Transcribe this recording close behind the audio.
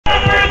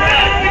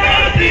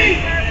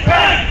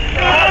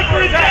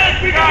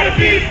gotta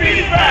beat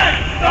back.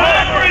 The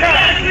Harper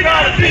attacks, we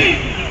gotta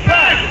beat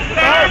back.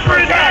 The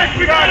Harper attacks,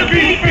 we gotta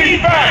beat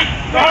back.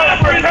 The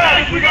Harper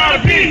attacks, we gotta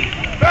beat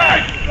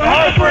back. The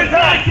Harper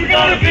attacks, we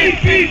gotta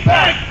beat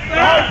back. The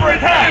Harper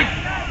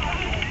attacks.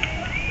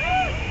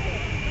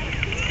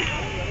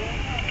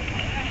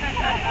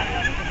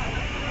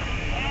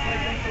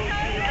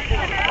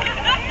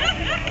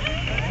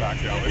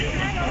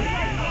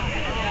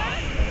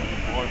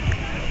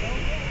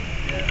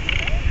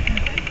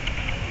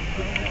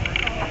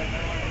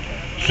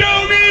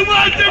 Show me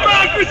what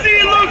democracy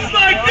looks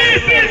like.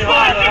 This is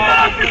what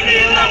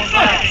democracy looks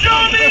like.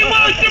 Show me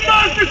what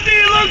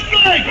democracy looks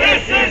like.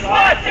 This is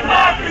what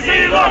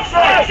democracy looks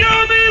like.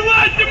 Show me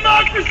what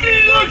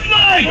democracy looks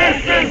like.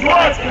 This is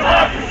what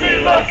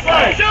democracy looks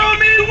like. Show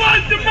me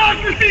what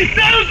democracy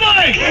sounds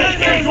like. This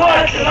is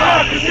what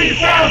democracy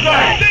sounds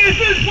like. This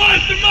is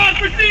what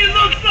democracy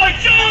looks like.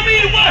 Show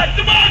me what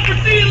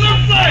democracy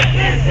looks like.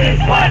 This is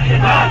what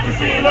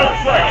democracy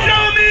looks like.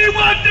 Show me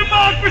what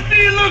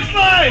democracy looks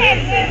like.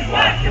 This is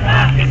what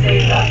democracy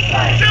looks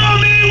like. Show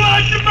me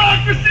what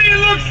democracy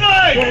looks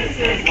like. This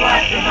is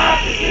what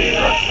democracy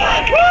looks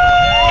like. Woo!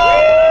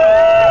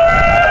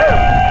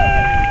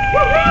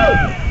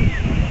 Woo-hoo!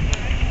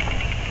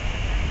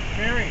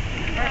 Mary,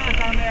 press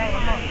it on there.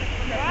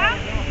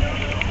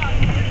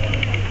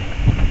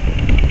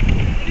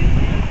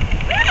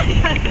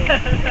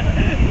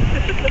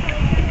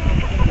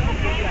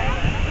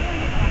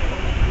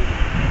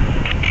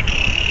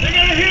 They're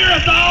gonna hear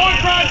us all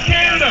across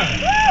Canada.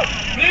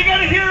 They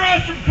gotta hear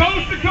us from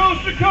coast to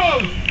coast to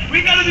coast.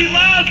 We gotta be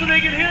loud so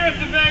they can hear us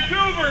in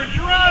Vancouver, in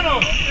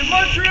Toronto, in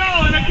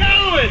Montreal, in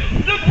Iqaluit.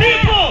 The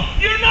people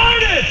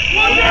united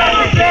will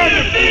never be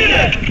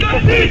defeated.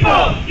 The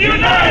people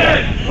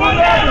united will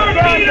never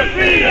be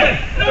defeated.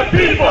 The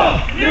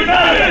people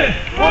united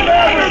will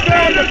never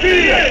stand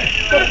defeated.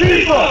 The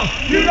people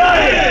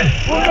united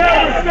will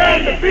never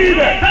stand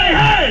defeated. Hey,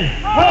 hey,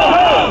 ho,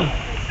 ho.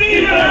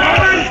 Stephen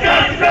Harper's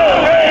got to go.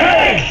 Hey,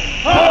 hey,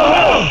 ho,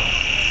 ho.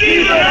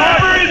 Stephen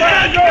Harper has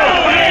got to go,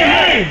 hey,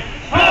 hey,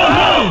 ho,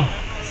 ho!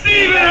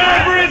 Stephen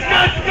Harper has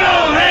got to go,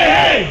 hey,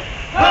 hey,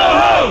 ho,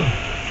 ho!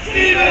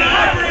 Stephen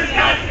Harper has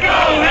got to go,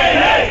 hey,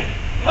 hey,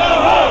 ho,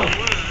 ho!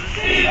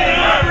 Stephen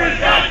Harper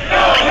has got to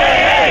go, hey,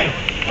 hey,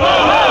 ho,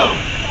 ho!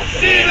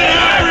 Stephen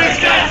Harper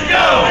has got to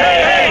go,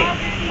 hey, hey,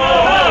 ho,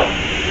 ho!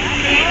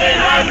 Stephen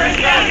Harper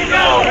has got to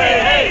go,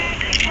 hey, hey,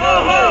 ho,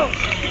 ho!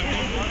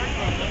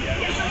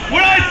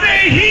 When I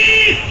say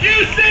he,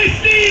 you say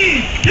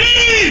Steve!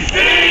 He!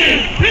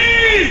 Steve!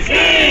 He!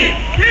 Steve!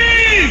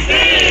 He!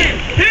 Steve!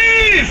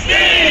 He!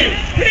 Steve!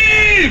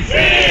 He!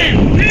 Steve!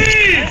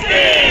 He!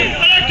 Steve!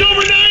 On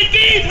October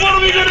 19th, what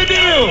are we gonna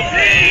do?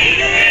 Steve!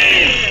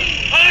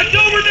 On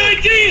October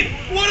 19th,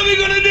 what are we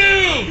gonna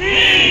do?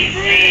 Steve!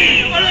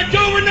 On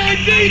October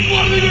 19th,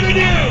 what are we gonna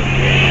do?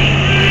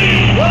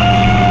 Steve!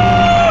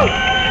 Woo!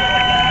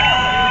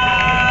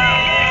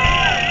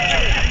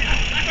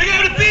 We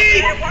gotta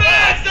beat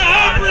back the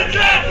Harper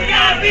attack! We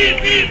gotta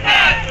beat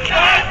back the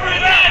Harper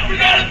attack! We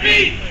gotta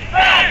beat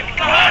back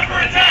the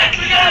Harper attack!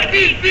 We gotta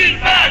beat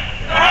back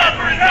the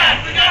Harper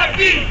attack! We gotta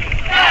beat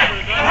back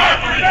the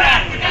Harper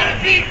attack! We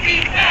gotta beat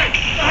back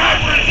the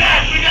Harper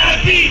attack! We gotta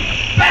beat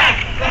back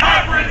the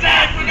Harper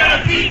attack! We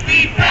gotta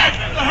beat back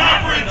the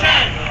Harper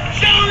attack!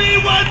 Show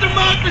me what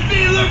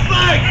democracy looks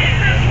like!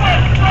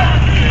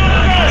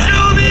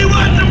 Show me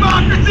what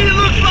democracy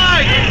looks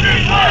like!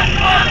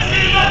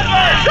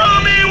 Show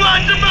me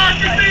what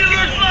democracy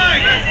looks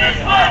like!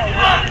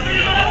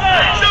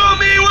 Show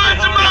me what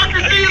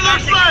democracy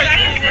looks like!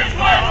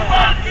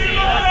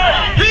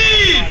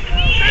 Heave!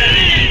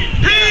 Heave!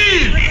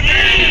 Heave!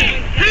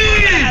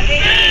 Heave!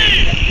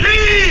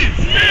 Heave! Heave!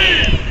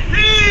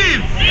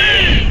 Heave!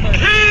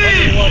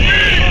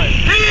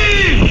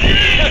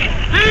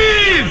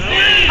 Heave!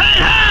 Hey,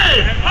 hey!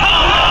 Ho,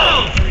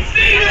 ho!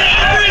 Stephen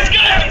Harper has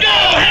got to go!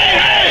 Hey,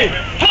 hey!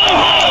 Ho,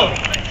 ho!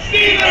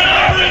 Stephen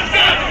Harper has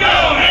got to go!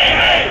 Hey,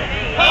 hey!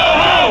 Ho,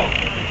 ho!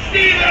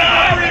 Stephen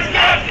Harper has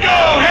got to go!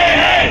 Hey,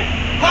 hey!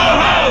 Ho,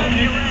 ho!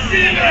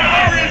 Stephen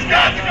Harper has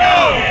got to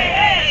go!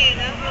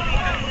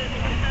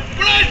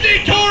 When I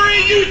say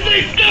Tory, you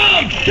say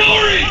scum!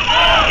 Tory!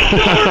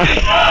 Tory!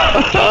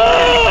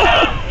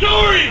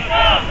 Tory!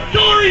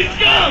 Tory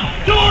scum!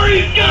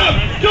 Tory scum!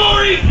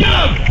 Tory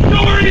scum!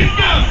 Tory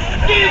scum!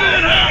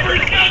 Stephen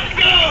Harper's got to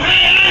go!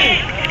 Hey, hey!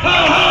 Ho,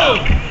 ho!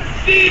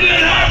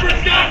 Stephen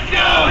Harper's got to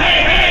go!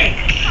 Hey, hey!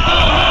 Ho,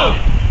 ho!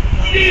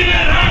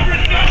 Stephen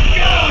Harper's got to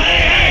go!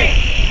 Hey, hey!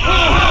 Ho,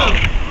 ho!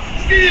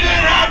 Stephen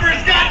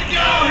Harper's got to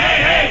go! Hey,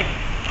 hey!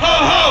 Ho,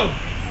 ho!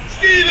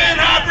 Stephen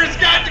Harper's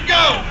got to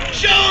go!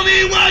 Show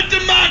me what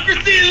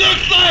democracy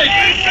looks like!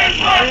 This is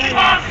what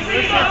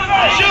democracy looks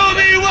like! Show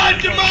me what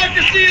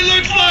democracy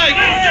looks like!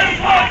 This is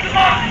what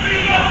democracy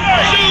looks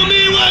like! Show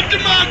me what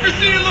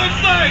democracy looks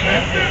like!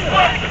 This is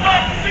what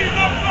democracy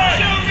looks like!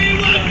 Show me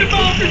what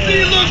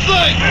democracy looks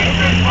like! This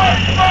is what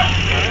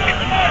democracy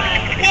looks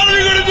like! What are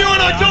we going to do on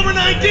October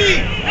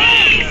 19th?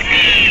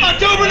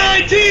 October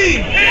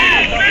 19th!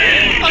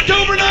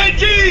 October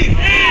 19th!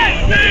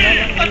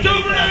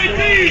 October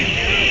 19th!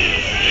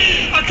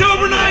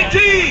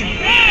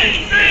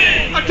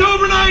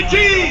 my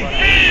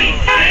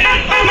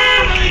team!